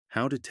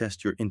How to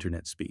test your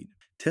internet speed.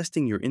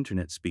 Testing your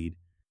internet speed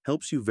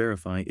helps you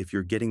verify if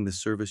you're getting the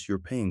service you're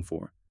paying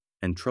for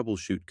and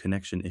troubleshoot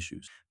connection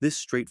issues. This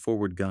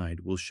straightforward guide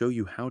will show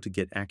you how to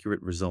get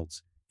accurate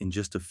results in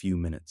just a few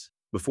minutes.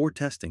 Before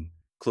testing,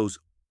 close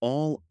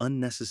all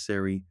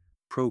unnecessary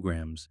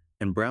programs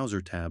and browser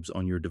tabs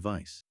on your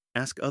device.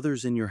 Ask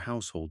others in your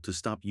household to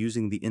stop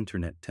using the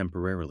internet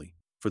temporarily.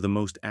 For the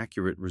most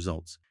accurate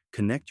results,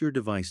 connect your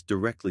device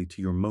directly to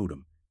your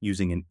modem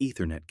using an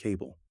Ethernet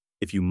cable.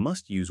 If you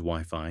must use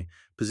Wi-Fi,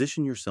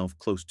 position yourself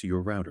close to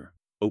your router.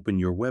 Open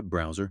your web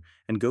browser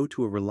and go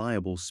to a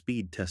reliable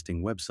speed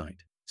testing website.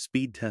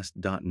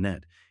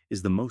 Speedtest.net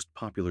is the most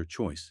popular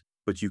choice,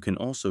 but you can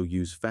also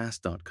use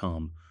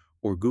fast.com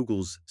or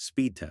Google's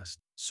Speedtest.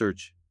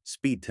 Search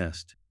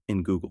Speedtest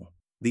in Google.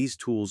 These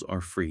tools are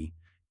free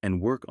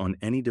and work on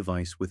any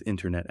device with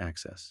internet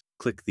access.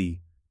 Click the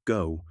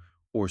Go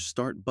or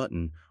Start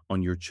button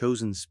on your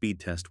chosen speed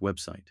test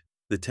website.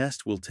 The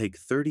test will take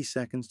 30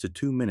 seconds to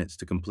 2 minutes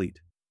to complete.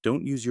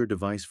 Don't use your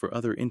device for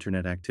other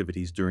internet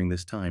activities during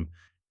this time,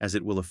 as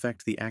it will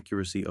affect the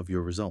accuracy of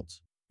your results.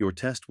 Your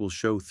test will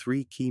show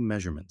 3 key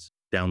measurements.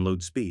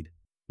 Download speed,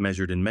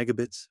 measured in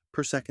megabits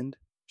per second,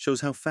 shows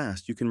how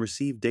fast you can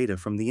receive data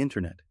from the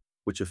internet,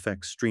 which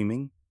affects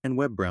streaming and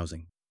web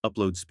browsing.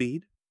 Upload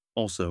speed,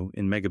 also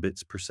in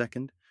megabits per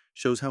second,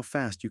 shows how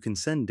fast you can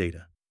send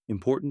data,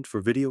 important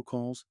for video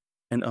calls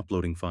and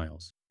uploading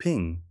files.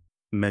 Ping,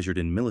 measured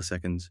in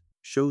milliseconds,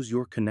 shows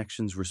your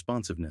connection's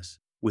responsiveness,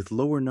 with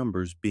lower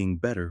numbers being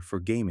better for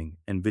gaming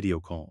and video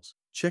calls.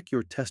 Check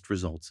your test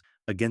results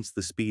against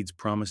the speeds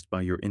promised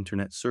by your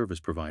internet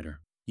service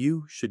provider.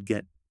 You should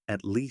get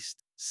at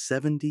least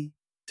 70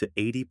 to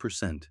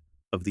 80%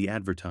 of the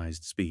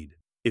advertised speed.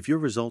 If your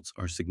results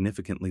are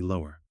significantly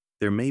lower,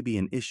 there may be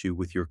an issue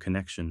with your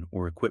connection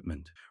or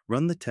equipment.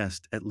 Run the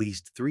test at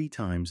least 3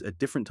 times at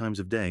different times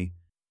of day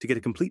to get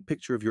a complete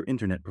picture of your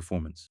internet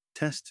performance.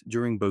 Test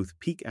during both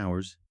peak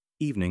hours,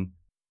 evening,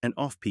 and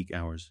off-peak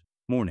hours,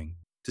 morning,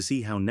 to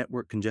see how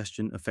network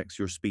congestion affects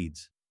your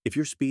speeds. If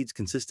your speeds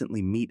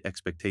consistently meet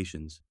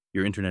expectations,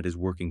 your internet is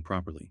working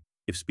properly.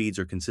 If speeds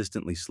are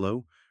consistently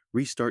slow,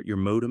 restart your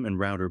modem and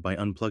router by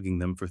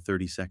unplugging them for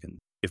 30 seconds.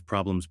 If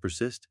problems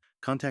persist,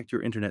 contact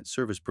your internet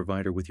service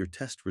provider with your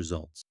test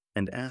results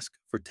and ask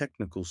for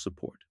technical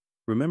support.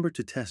 Remember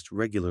to test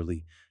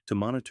regularly to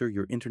monitor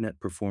your internet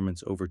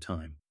performance over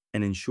time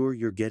and ensure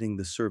you're getting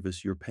the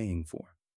service you're paying for.